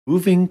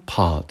Moving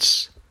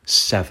Parts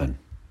 7.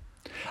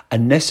 A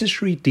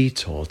necessary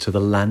detour to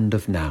the land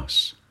of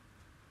Nous.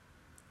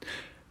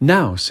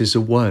 Nous is a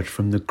word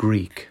from the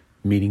Greek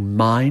meaning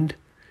mind,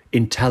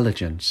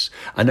 intelligence,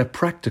 and a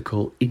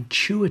practical,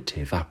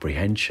 intuitive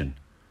apprehension.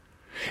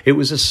 It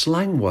was a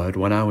slang word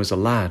when I was a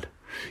lad,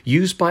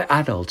 used by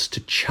adults to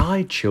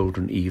chide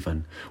children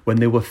even when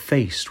they were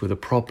faced with a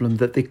problem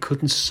that they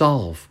couldn't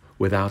solve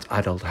without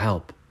adult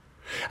help,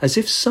 as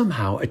if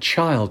somehow a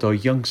child or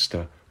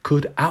youngster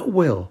could at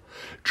will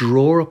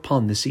draw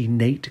upon this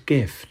innate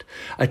gift,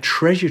 a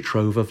treasure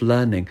trove of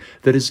learning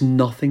that has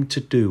nothing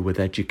to do with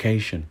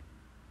education.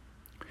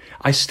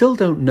 I still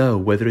don't know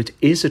whether it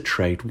is a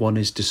trait one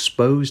is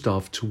disposed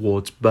of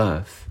towards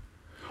birth,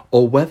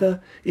 or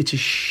whether it is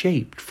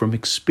shaped from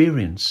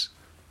experience,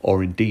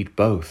 or indeed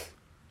both.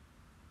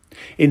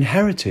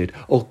 Inherited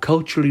or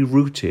culturally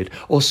rooted,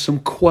 or some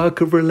quirk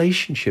of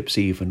relationships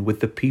even with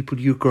the people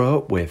you grow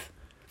up with,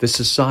 the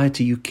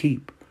society you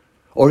keep,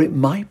 or it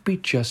might be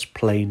just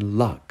plain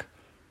luck.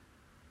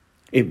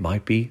 It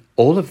might be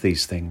all of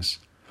these things,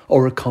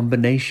 or a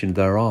combination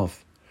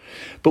thereof.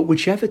 But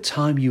whichever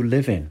time you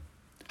live in,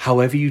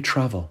 however you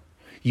travel,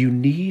 you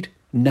need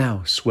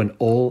Nous when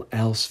all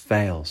else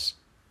fails,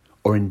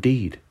 or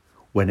indeed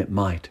when it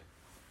might.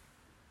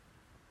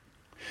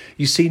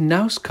 You see,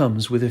 Nous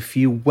comes with a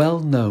few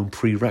well-known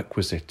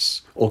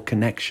prerequisites or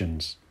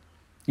connections.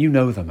 You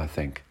know them, I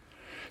think.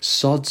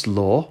 Sod's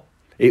law,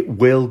 it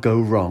will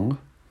go wrong.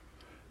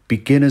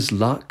 Beginner's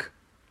luck,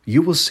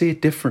 you will see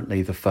it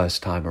differently the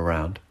first time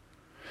around.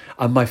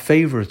 And my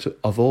favourite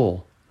of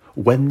all,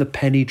 when the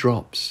penny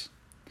drops.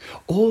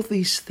 All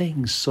these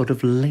things sort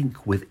of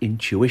link with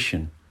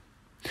intuition.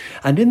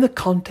 And in the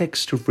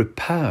context of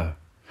repair,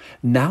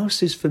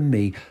 Nous is for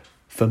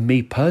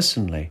me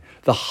personally,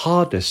 the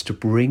hardest to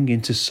bring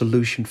into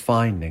solution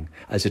finding,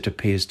 as it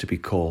appears to be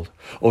called,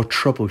 or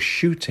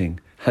troubleshooting,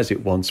 as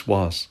it once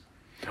was.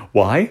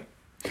 Why?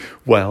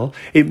 Well,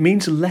 it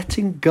means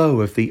letting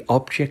go of the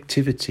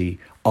objectivity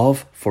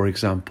of, for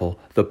example,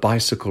 the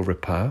bicycle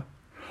repair,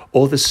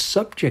 or the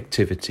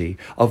subjectivity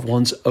of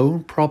one's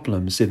own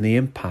problems in the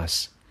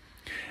impasse.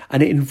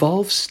 And it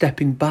involves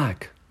stepping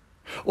back,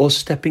 or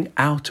stepping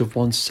out of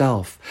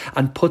oneself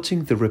and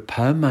putting the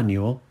repair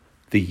manual,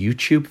 the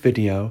YouTube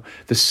video,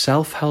 the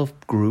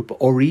self-help group,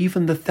 or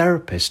even the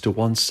therapist to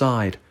one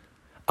side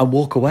and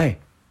walk away.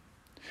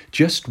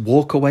 Just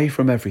walk away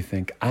from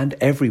everything and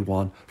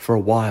everyone for a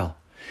while.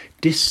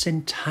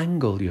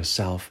 Disentangle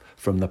yourself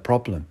from the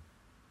problem.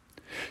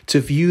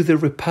 To view the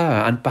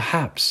repair and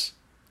perhaps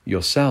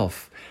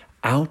yourself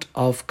out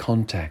of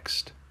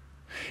context.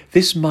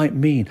 This might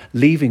mean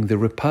leaving the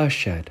repair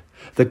shed,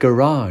 the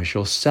garage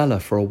or cellar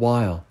for a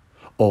while,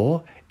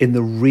 or in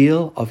the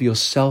real of your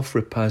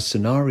self-repair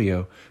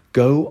scenario,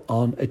 go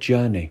on a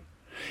journey,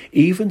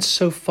 even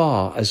so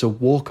far as a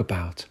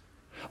walkabout,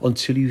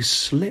 until you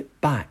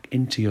slip back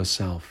into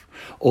yourself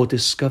or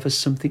discover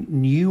something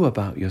new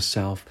about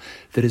yourself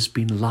that has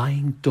been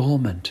lying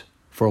dormant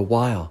for a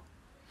while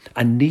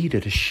and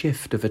needed a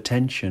shift of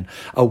attention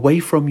away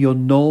from your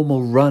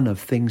normal run of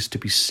things to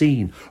be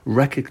seen,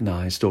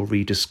 recognized, or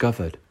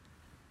rediscovered.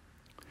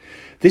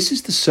 This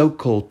is the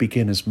so-called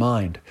beginner's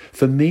mind,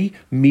 for me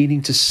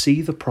meaning to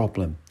see the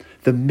problem,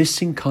 the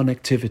missing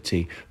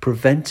connectivity,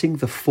 preventing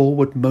the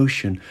forward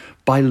motion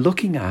by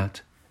looking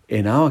at,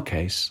 in our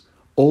case,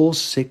 all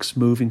 6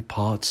 moving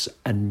parts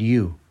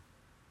anew.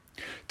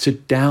 To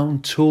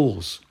down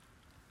tools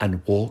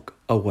and walk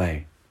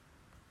away.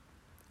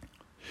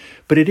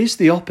 But it is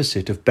the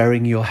opposite of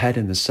burying your head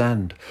in the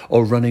sand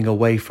or running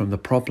away from the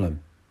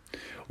problem.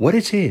 What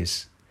it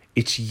is,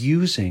 it's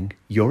using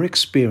your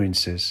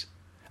experiences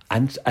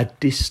and a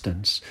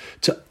distance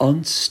to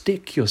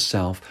unstick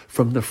yourself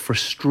from the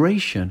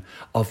frustration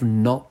of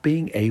not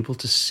being able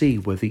to see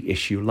where the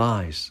issue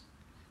lies.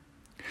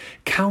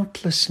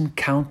 Countless and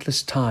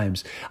countless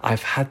times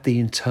I've had the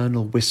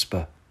internal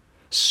whisper,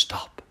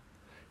 stop,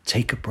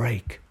 take a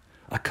break,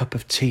 a cup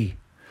of tea,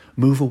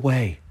 move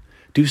away,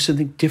 do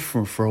something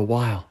different for a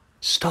while,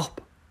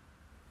 stop.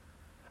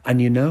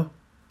 And you know,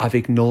 I've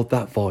ignored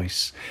that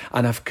voice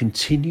and I've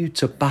continued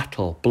to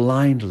battle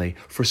blindly,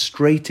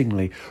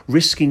 frustratingly,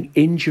 risking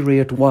injury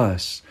at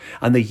worst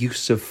and the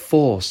use of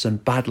force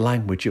and bad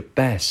language at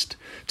best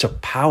to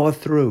power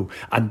through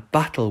and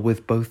battle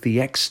with both the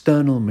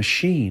external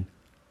machine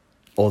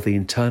or the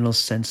internal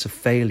sense of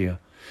failure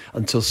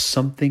until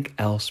something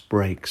else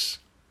breaks.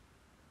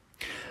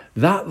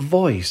 That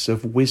voice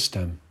of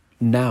wisdom,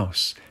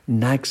 Nous,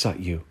 nags at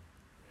you.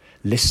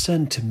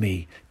 Listen to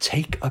me,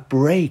 take a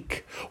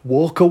break,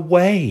 walk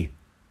away.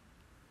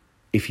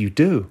 If you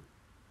do,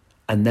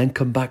 and then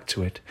come back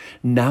to it,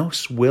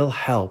 Nous will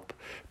help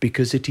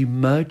because it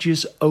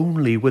emerges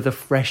only with a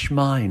fresh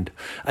mind,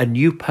 a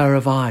new pair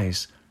of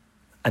eyes,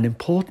 and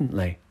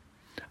importantly,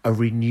 a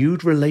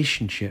renewed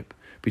relationship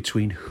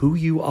between who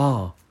you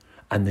are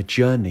and the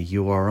journey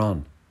you are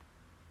on.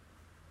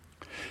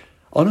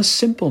 On a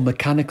simple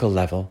mechanical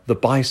level, the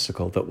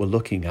bicycle that we're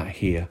looking at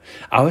here,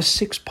 our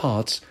 6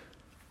 parts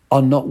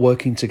are not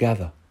working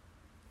together.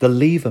 The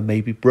lever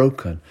may be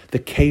broken, the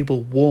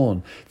cable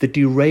worn, the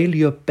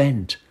derailleur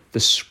bent,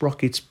 the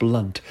sprockets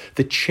blunt,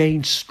 the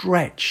chain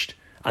stretched,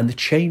 and the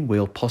chain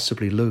wheel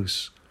possibly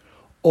loose.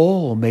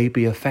 All may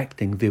be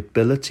affecting the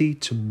ability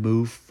to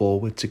move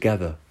forward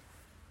together.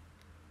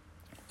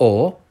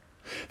 Or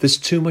there's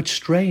too much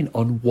strain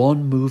on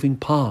one moving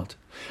part,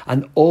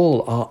 and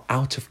all are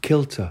out of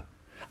kilter,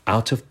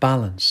 out of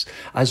balance,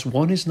 as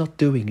one is not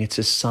doing its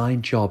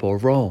assigned job or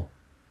role.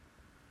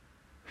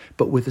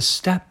 But with a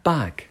step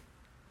back,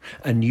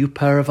 a new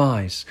pair of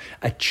eyes,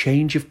 a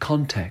change of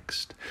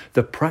context,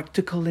 the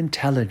practical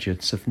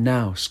intelligence of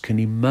Nous can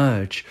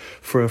emerge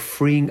for a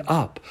freeing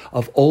up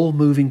of all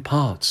moving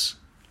parts,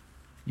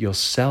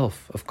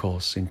 yourself, of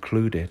course,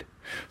 included,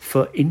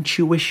 for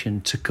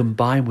intuition to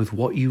combine with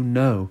what you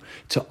know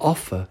to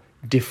offer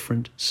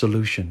different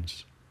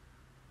solutions.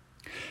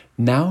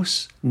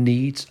 Nous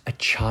needs a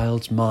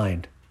child's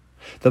mind.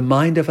 The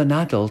mind of an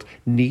adult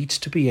needs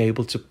to be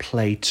able to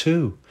play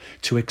too,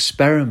 to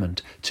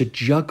experiment, to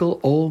juggle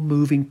all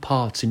moving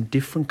parts in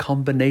different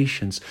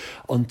combinations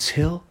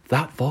until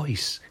that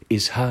voice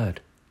is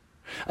heard.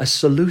 A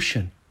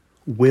solution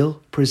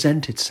will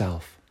present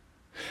itself,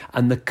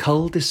 and the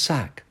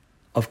cul-de-sac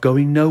of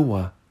going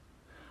nowhere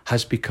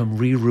has become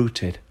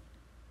rerouted